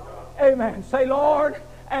 Amen. Say, Lord,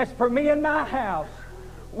 as for me and my house,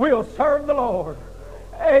 we'll serve the Lord.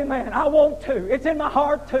 Amen. I want to. It's in my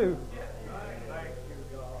heart too.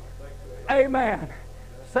 Amen.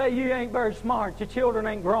 Say you ain't very smart. Your children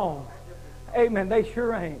ain't grown. Amen. They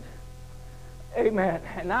sure ain't. Amen.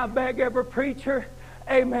 And I beg every preacher,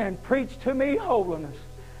 amen, preach to me holiness.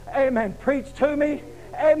 Amen. Preach to me,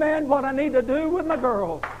 amen, what I need to do with my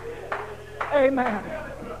girls. Amen.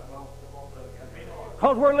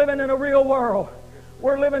 Because we're living in a real world.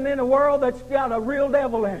 We're living in a world that's got a real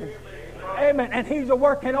devil in it. Amen. And he's a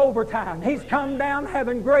working overtime. He's come down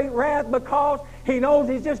having great wrath because he knows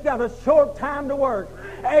he's just got a short time to work.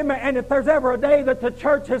 Amen. And if there's ever a day that the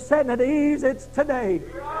church is setting at ease, it's today.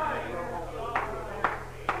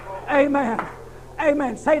 Amen.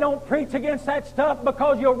 Amen. Say don't preach against that stuff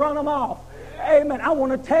because you'll run them off. Amen. I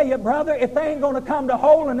want to tell you, brother, if they ain't going to come to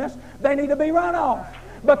holiness, they need to be run off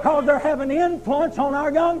because they're having influence on our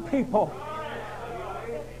young people.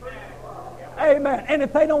 Amen. And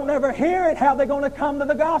if they don't ever hear it, how are they going to come to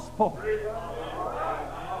the gospel?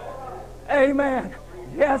 Amen.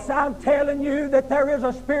 Yes, I'm telling you that there is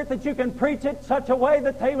a spirit that you can preach it such a way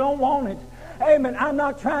that they don't want it. Amen. I'm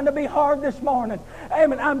not trying to be hard this morning.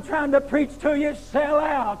 Amen. I'm trying to preach to you. Sell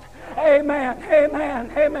out. Amen.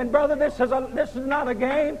 Amen. Amen. Brother, this is not a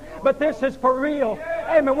game, but this is for real.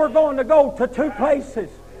 Amen. We're going to go to two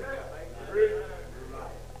places.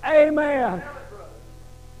 Amen.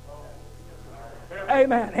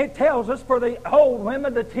 Amen. It tells us for the old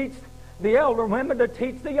women to teach the elder women to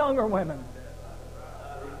teach the younger women.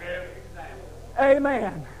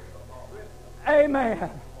 Amen.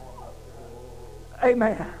 Amen.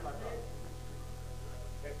 Amen.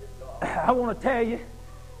 I want to tell you,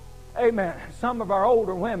 amen, some of our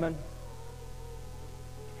older women,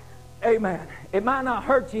 amen, it might not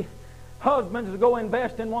hurt you, husbands, to go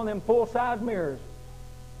invest in one of them full-size mirrors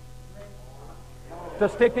to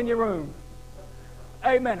stick in your room.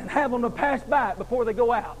 Amen. And have them to pass by it before they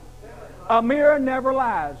go out. A mirror never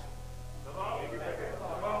lies.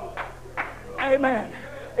 Amen.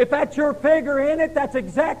 If that's your figure in it, that's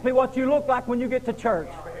exactly what you look like when you get to church.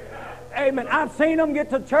 Amen. I've seen them get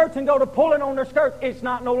to church and go to pulling on their skirts. It's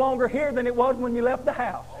not no longer here than it was when you left the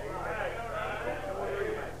house.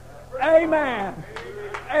 Amen.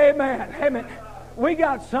 Amen. Amen. We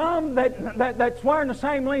got some that's wearing the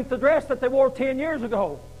same length of dress that they wore 10 years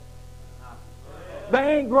ago.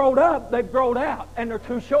 They ain't growed up, they've growed out, and they're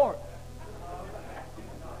too short.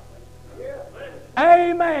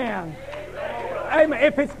 Amen. Amen.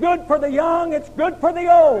 If it's good for the young, it's good for the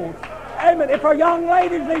old. Amen. If our young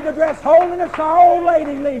ladies need to dress holiness, our old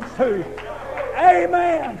lady needs to.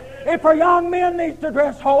 Amen. If our young men needs to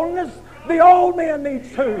dress holiness, the old men needs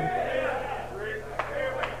to.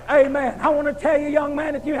 Amen. I want to tell you, young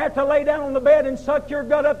man, if you have to lay down on the bed and suck your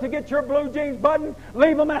gut up to get your blue jeans button,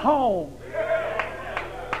 leave them at home.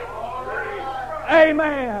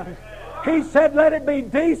 Amen. He said, let it be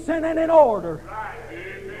decent and in order.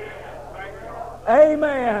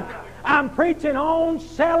 Amen. I'm preaching on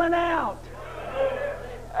selling out.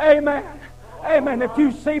 Amen. Amen. If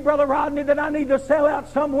you see, Brother Rodney, that I need to sell out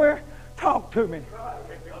somewhere, talk to me.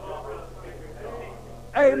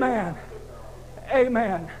 Amen.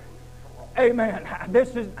 Amen. Amen.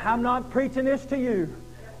 I'm not preaching this to you.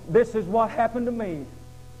 This is what happened to me.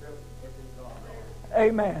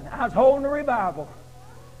 Amen. I was holding a revival.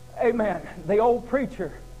 Amen. The old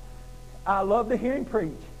preacher, I love to hear him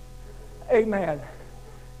preach. Amen.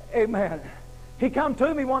 Amen. He come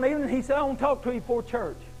to me one evening and he said, I want to talk to you before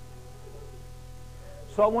church.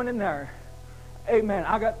 So I went in there. Amen.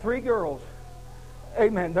 I got 3 girls.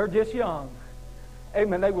 Amen. They're just young.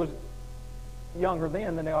 Amen. They was younger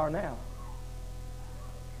then than they are now.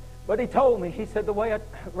 But he told me, he said, the way I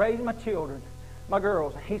raised my children, my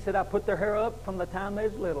girls, he said, I put their hair up from the time they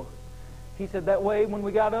was little. He said, that way when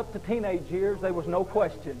we got up to teenage years, there was no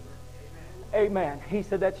question. Amen. He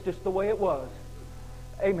said, that's just the way it was.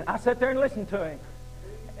 Amen. I sat there and listened to him.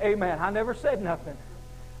 Amen. I never said nothing.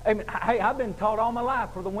 Amen. Hey, I've been taught all my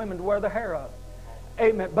life for the women to wear their hair up.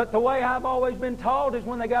 Amen. But the way I've always been taught is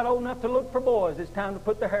when they got old enough to look for boys, it's time to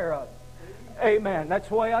put their hair up. Amen. That's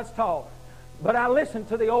the way I was taught. But I listened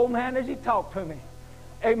to the old man as he talked to me.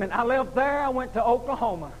 Amen. I left there. I went to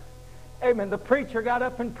Oklahoma. Amen. The preacher got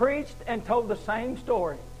up and preached and told the same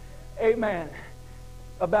story. Amen.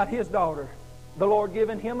 About his daughter. The Lord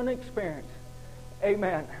giving him an experience.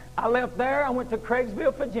 Amen. I left there. I went to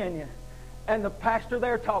Craigsville, Virginia. And the pastor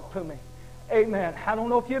there talked to me. Amen. I don't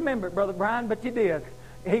know if you remember it, Brother Brian, but you did.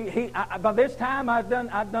 By this time, I'd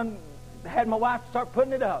had my wife start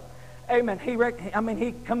putting it up. Amen.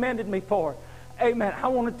 He commended me for it. Amen. I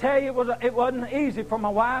want to tell you, it wasn't easy for my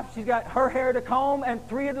wife. She's got her hair to comb and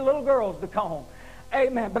 3 of the little girls to comb.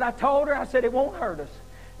 Amen. But I told her, I said, it won't hurt us.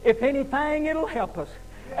 If anything, it'll help us.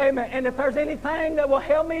 Amen. And if there's anything that will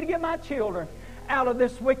help me to get my children out of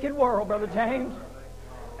this wicked world, Brother James.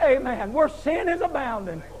 Amen. Where sin is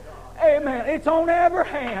abounding. Amen. It's on every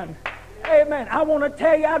hand. Amen. I want to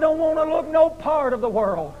tell you, I don't want to look no part of the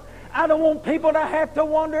world. I don't want people to have to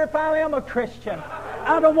wonder if I am a Christian.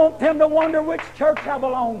 I don't want them to wonder which church I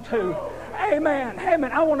belong to. Amen.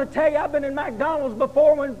 Amen. I want to tell you, I've been in McDonald's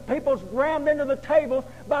before when people rammed into the tables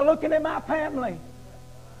by looking at my family.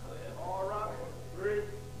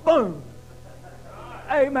 Boom.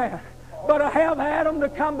 Amen. But I have had them to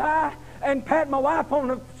come by and pat my wife on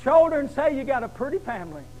the shoulder and say, you got a pretty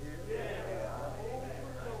family.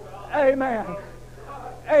 Amen.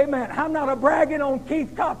 Amen. I'm not bragging on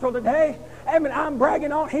Keith Cottrell today. Amen. I'm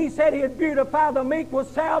bragging on, he said he'd beautify the meek with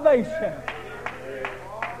salvation.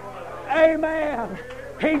 Amen.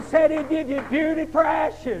 He said he'd give you beauty for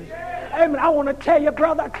ashes. Amen. I want to tell you,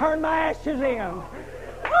 brother, I turned my ashes in.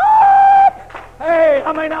 Hey,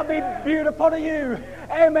 I may not be beautiful to you.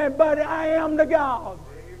 Amen. But I am to God.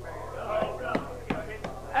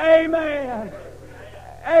 Amen.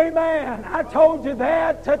 Amen. I told you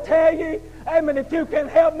that to tell you. Amen. If you can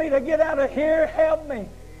help me to get out of here, help me.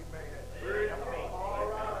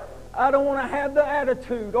 I don't want to have the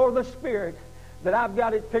attitude or the spirit that I've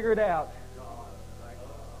got it figured out.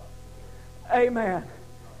 Amen.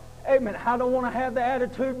 Amen. I don't want to have the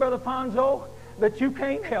attitude, Brother Fonzo, that you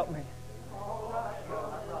can't help me.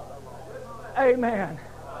 Amen.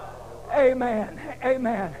 Amen.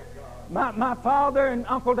 Amen. My father and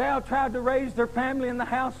Uncle Dal tried to raise their family in the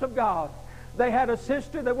house of God. They had a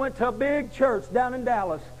sister that went to a big church down in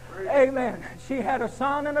Dallas. Amen. She had a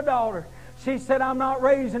son and a daughter. She said, I'm not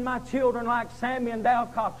raising my children like Sammy and Dal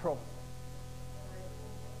Cottrell.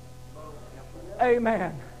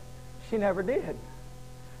 Amen. She never did.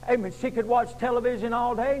 Amen. She could watch television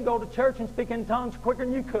all day and go to church and speak in tongues quicker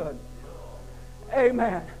than you could.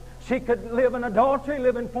 Amen. She could live in adultery,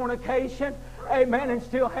 live in fornication, amen, and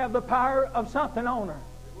still have the power of something on her.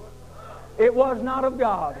 It was not of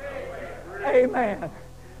God. Amen.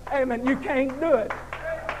 Amen. You can't do it.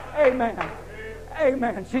 Amen.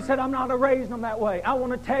 Amen. She said, I'm not raising them that way. I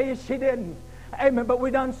want to tell you she didn't. Amen. But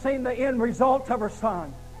we done seen the end result of her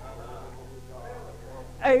son.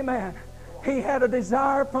 Amen. He had a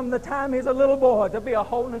desire from the time he was a little boy to be a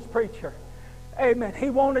holiness preacher. Amen.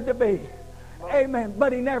 He wanted to be. Amen.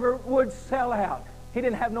 But he never would sell out. He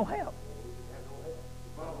didn't have no help.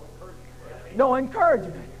 No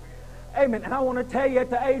encouragement. Amen. And I want to tell you, at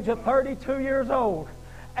the age of 32 years old,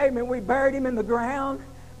 amen, we buried him in the ground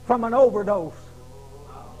from an overdose.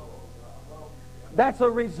 That's a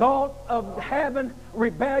result of having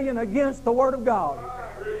rebellion against the Word of God.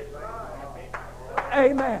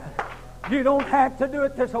 Amen. You don't have to do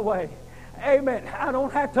it this way. Amen. I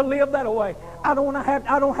don't have to live that way. I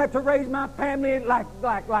don't have to raise my family like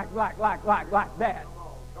that.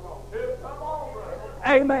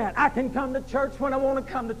 Amen. I can come to church when I want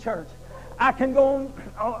to come to church. I can go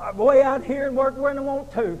way out here and work when I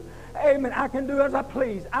want to. Amen. I can do as I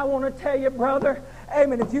please. I want to tell you, brother,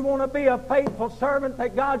 amen, if you want to be a faithful servant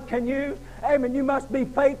that God can use, amen, you must be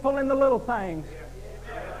faithful in the little things.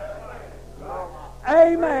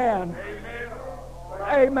 Amen.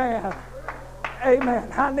 Amen.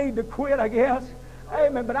 Amen. I need to quit, I guess.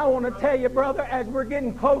 Amen. But I want to tell you, brother, as we're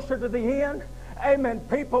getting closer to the end, amen,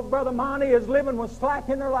 people, Brother Monty is living with slack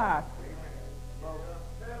in their life.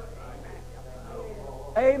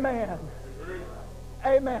 Amen.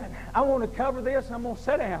 Amen. I want to cover this and I'm going to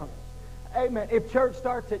sit down. Amen. If church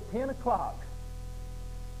starts at 10 o'clock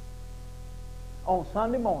on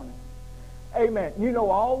Sunday morning, Amen. You know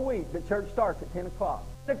all week the church starts at 10 o'clock.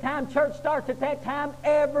 The time church starts at that time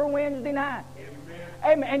every Wednesday night.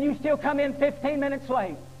 Amen. And you still come in 15 minutes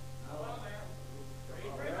late.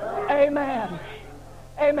 Amen.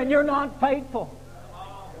 Amen. You're not faithful.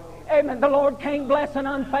 Amen. The Lord can't bless an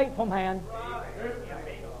unfaithful man.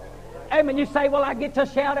 Amen. You say, well, I get to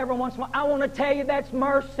shout every once in a while. I want to tell you that's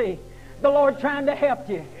mercy. The Lord trying to help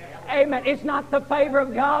you. Amen. It's not the favor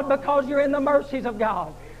of God because you're in the mercies of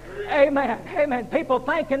God. Amen. Amen. People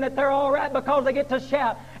thinking that they're all right because they get to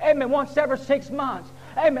shout. Amen. Once every 6 months.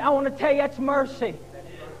 Amen. I want to tell you that's mercy.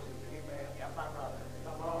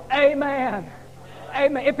 Amen.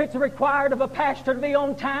 Amen. If it's required of a pastor to be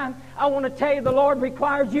on time, I want to tell you the Lord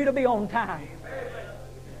requires you to be on time.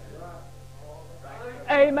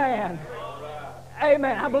 Amen.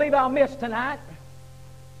 Amen. I believe I'll miss tonight.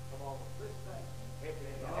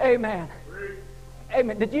 Amen.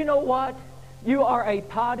 Amen. Did you know what? You are a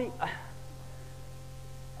part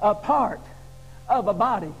of a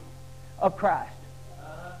body of Christ.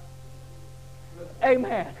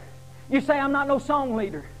 Amen. You say, I'm not no song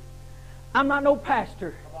leader. I'm not no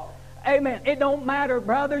pastor. Amen. It don't matter,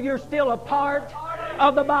 brother. You're still a part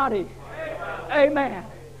of the body. Amen.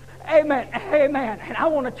 Amen. Amen. And I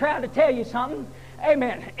want to try to tell you something.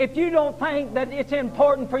 Amen. If you don't think that it's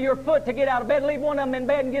important for your foot to get out of bed, leave one of them in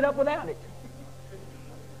bed and get up without it.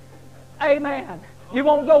 Amen. You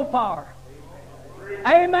won't go far.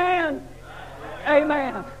 Amen.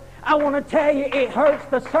 Amen. I want to tell you, it hurts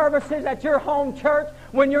the services at your home church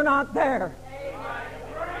when you're not there.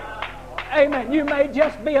 Amen. You may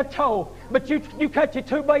just be a toe, but you cut your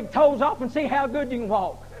 2 big toes off and see how good you can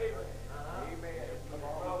walk.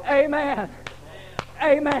 Amen.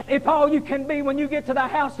 Amen. If all you can be when you get to the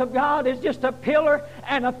house of God is just a pillar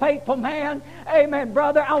and a faithful man, amen,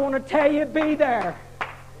 brother, I want to tell you, be there.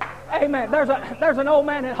 Amen. There's an old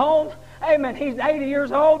man at home. Amen. He's 80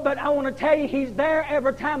 years old, but I want to tell you, he's there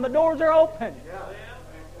every time the doors are open.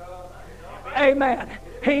 Amen.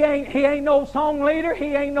 He ain't no song leader.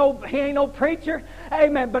 He ain't no preacher.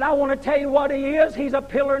 Amen. But I want to tell you what he is. He's a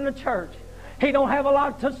pillar in the church. He don't have a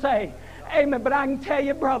lot to say. Amen. But I can tell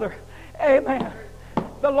you, brother. Amen.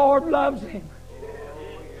 The Lord loves him.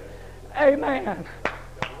 Amen.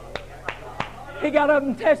 He got up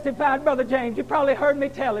and testified, Brother James. You probably heard me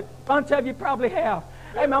tell it. A bunch of you probably have.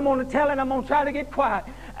 Amen. I'm going to tell it. I'm going to try to get quiet.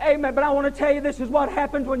 Amen. But I want to tell you, this is what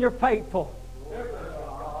happens when you're faithful.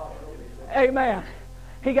 Amen.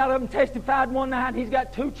 He got up and testified one night. He's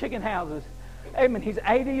got 2 chicken houses. Amen. He's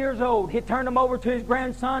 80 years old. He turned them over to his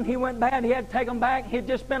grandson. He went bad. He had to take them back. He'd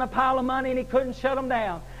just spent a pile of money and he couldn't shut them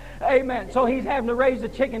down. Amen. So he's having to raise the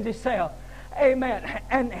chickens himself. Amen.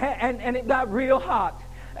 And it got real hot.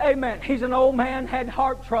 Amen. He's an old man, had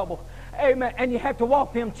heart trouble. Amen. And you have to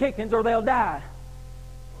walk them chickens or they'll die.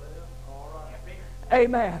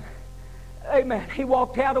 Amen. Amen. He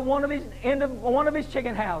walked out of one of his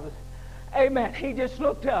chicken houses. Amen. He just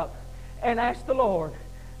looked up and asked the Lord,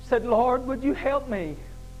 said, Lord, would you help me?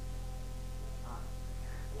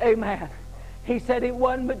 Amen. He said it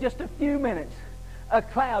wasn't but just a few minutes. A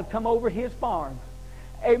cloud come over his farm.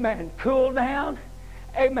 Amen. Cooled down.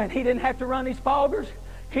 Amen. He didn't have to run his foggers.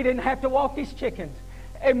 He didn't have to walk his chickens.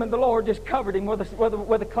 Amen. The Lord just covered him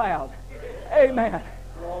with a cloud. Amen.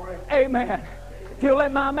 Amen. If you'll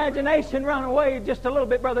let my imagination run away just a little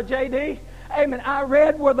bit, Brother J.D. Amen. I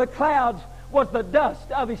read where the clouds was the dust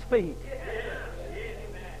of his feet.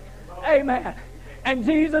 Amen. And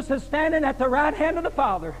Jesus is standing at the right hand of the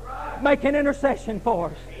Father making intercession for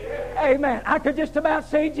us. Amen. I could just about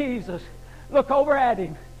see Jesus look over at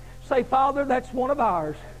him, say, Father, that's one of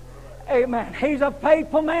ours. Amen. He's a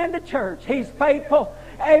faithful man to church. He's faithful,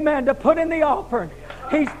 amen, to put in the offering.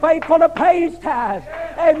 He's faithful to pay his tithes.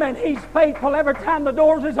 Amen. He's faithful every time the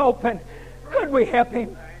doors is open. Could we help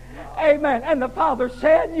him? Amen. And the Father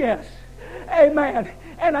said yes. Amen.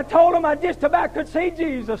 And I told him I just about could see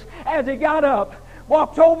Jesus as he got up,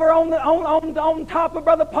 walked over on top of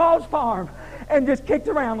Brother Paul's farm, and just kicked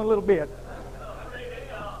around a little bit.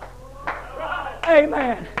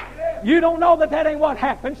 Amen. You don't know that ain't what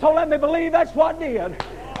happened, so let me believe that's what did.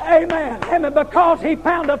 Amen. Amen. Because he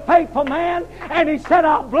found a faithful man, and he said,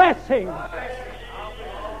 I'll bless him.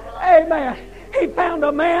 Amen. He found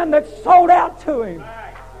a man that sold out to him.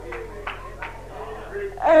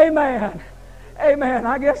 Amen. Amen.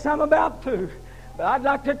 I guess I'm about to. But I'd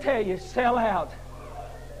like to tell you, sell out.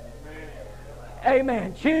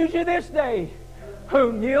 Amen. Choose you this day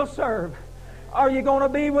whom you'll serve. Are you going to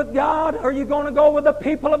be with God? Are you going to go with the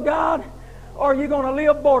people of God? Or are you going to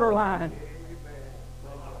live borderline?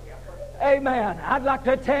 Amen. I'd like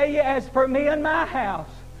to tell you, as for me and my house,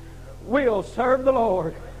 we'll serve the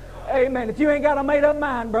Lord. Amen. If you ain't got a made-up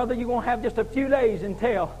mind, brother, you're going to have just a few days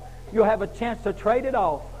until you'll have a chance to trade it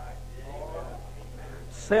off.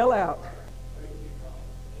 Sell out.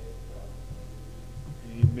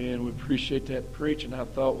 Amen. We appreciate that preaching. I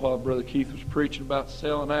thought while Brother Keith was preaching about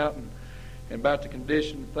selling out and about the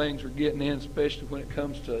condition things are getting in, especially when it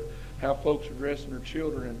comes to how folks are dressing their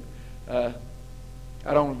children. And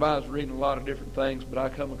I don't advise reading a lot of different things, but I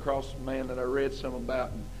come across a man that I read some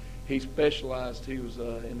about, and he specialized. He was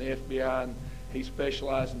in the FBI, and he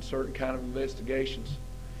specialized in certain kind of investigations.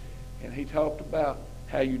 And he talked about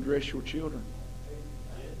how you dress your children.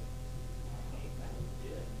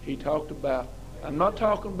 He talked about, I'm not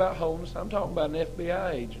talking about homeless, I'm talking about an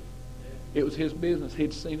FBI agent. It was his business.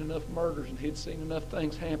 He'd seen enough murders and he'd seen enough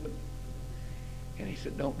things happen. And he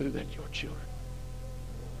said, don't do that to your children.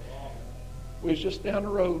 We was just down the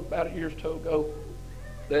road about a year or two ago.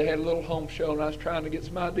 They had a little home show, and I was trying to get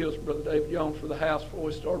some ideas for Brother David Jones for the house before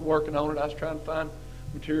we started working on it. I was trying to find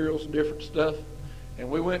materials and different stuff. And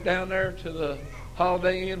we went down there to the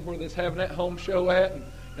Holiday Inn where they was having that home show at,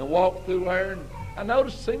 and walked through there. And I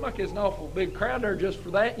noticed it seemed like there's an awful big crowd there just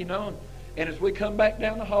for that, you know. And as we come back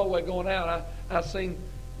down the hallway going out, I seen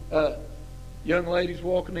young ladies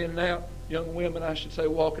walking in and out, young women, I should say,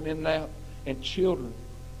 walking in and out, and children.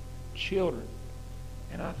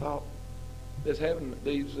 And I thought, there's having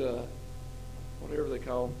these, whatever they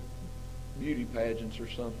call them, beauty pageants or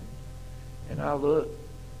something. And I looked,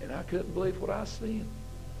 and I couldn't believe what I was seeing.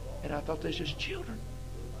 And I thought, there's just children.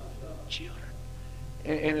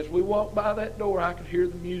 And as we walked by that door, I could hear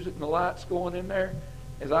the music and the lights going in there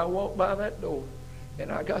as I walked by that door.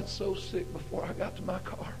 And I got so sick before I got to my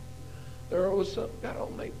car. There was something got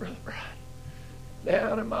on me, Brother Brian.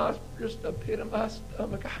 Down in my, just a pit of my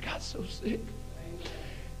stomach, I got so sick.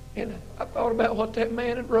 And I thought about what that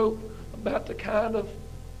man had wrote about the kind of,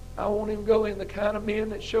 I won't even go in, the kind of men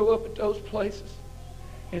that show up at those places.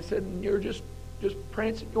 And said, and you're just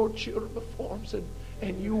prancing your children before him. Said,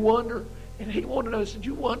 and you wonder, and he wanted to know, said,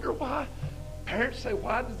 you wonder why? Parents say,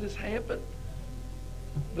 why does this happen?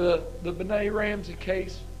 The Benet Ramsey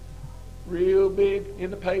case, real big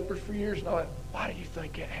in the papers for years. And I went, why do you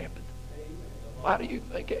think it happened? Why do you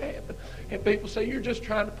think it happened? And people say, you're just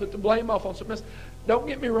trying to put the blame off on something else. Don't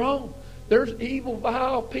get me wrong. There's evil,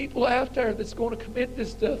 vile people out there that's going to commit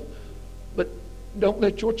this stuff. But don't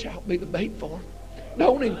let your child be the bait for them.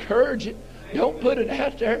 Don't encourage it. Don't put it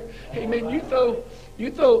out there. Amen. You throw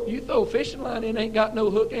a fishing line in, ain't got no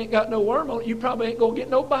hook, ain't got no worm on it, you probably ain't going to get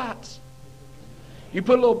no bites. You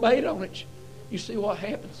put a little bait on it, you see what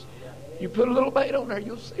happens. You put a little bait on there,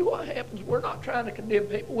 you'll see what happens. We're not trying to condemn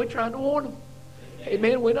people. We're trying to warn them.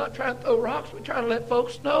 Amen. We're not trying to throw rocks. We're trying to let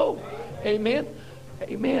folks know. Amen.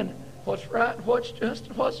 Amen. What's right and what's just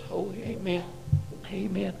and what's holy. Amen.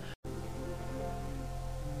 Amen.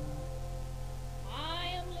 I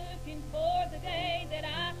am looking for the day that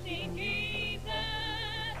I see Jesus,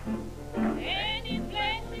 and His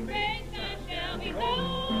blessed grace I shall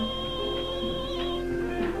behold.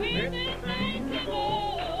 With the saints of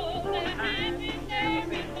old that have been there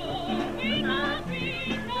before, we must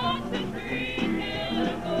rejoice and free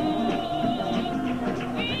shall go.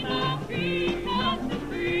 We must rejoice and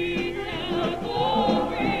free shall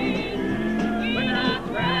glory. We must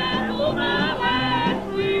rise.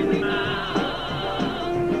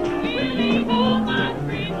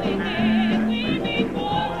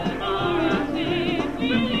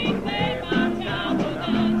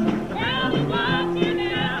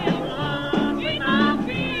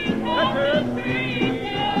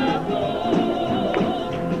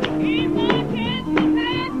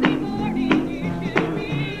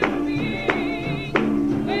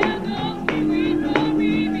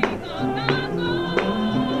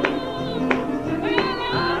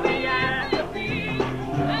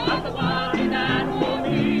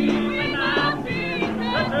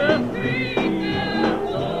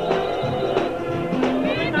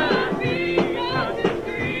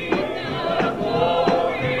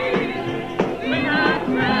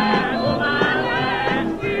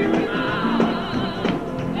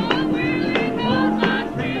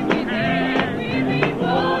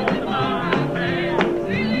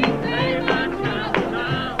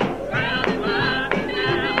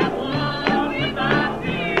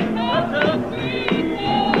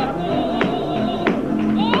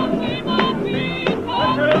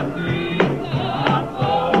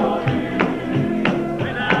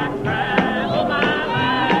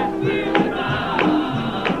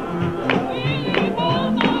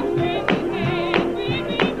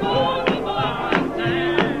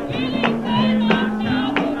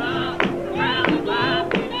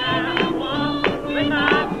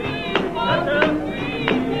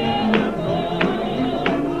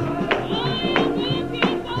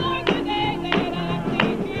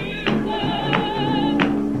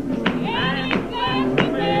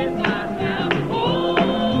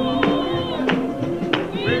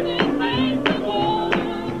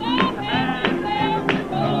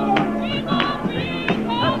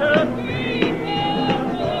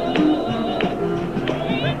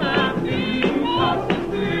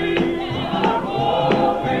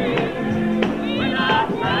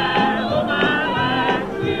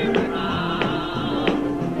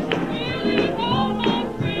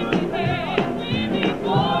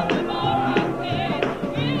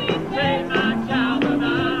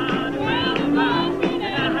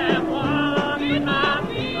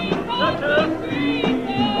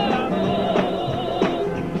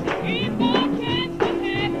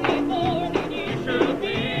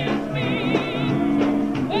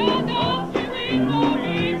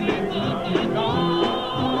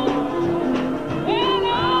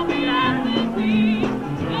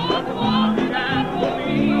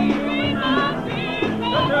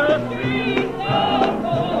 street, oh,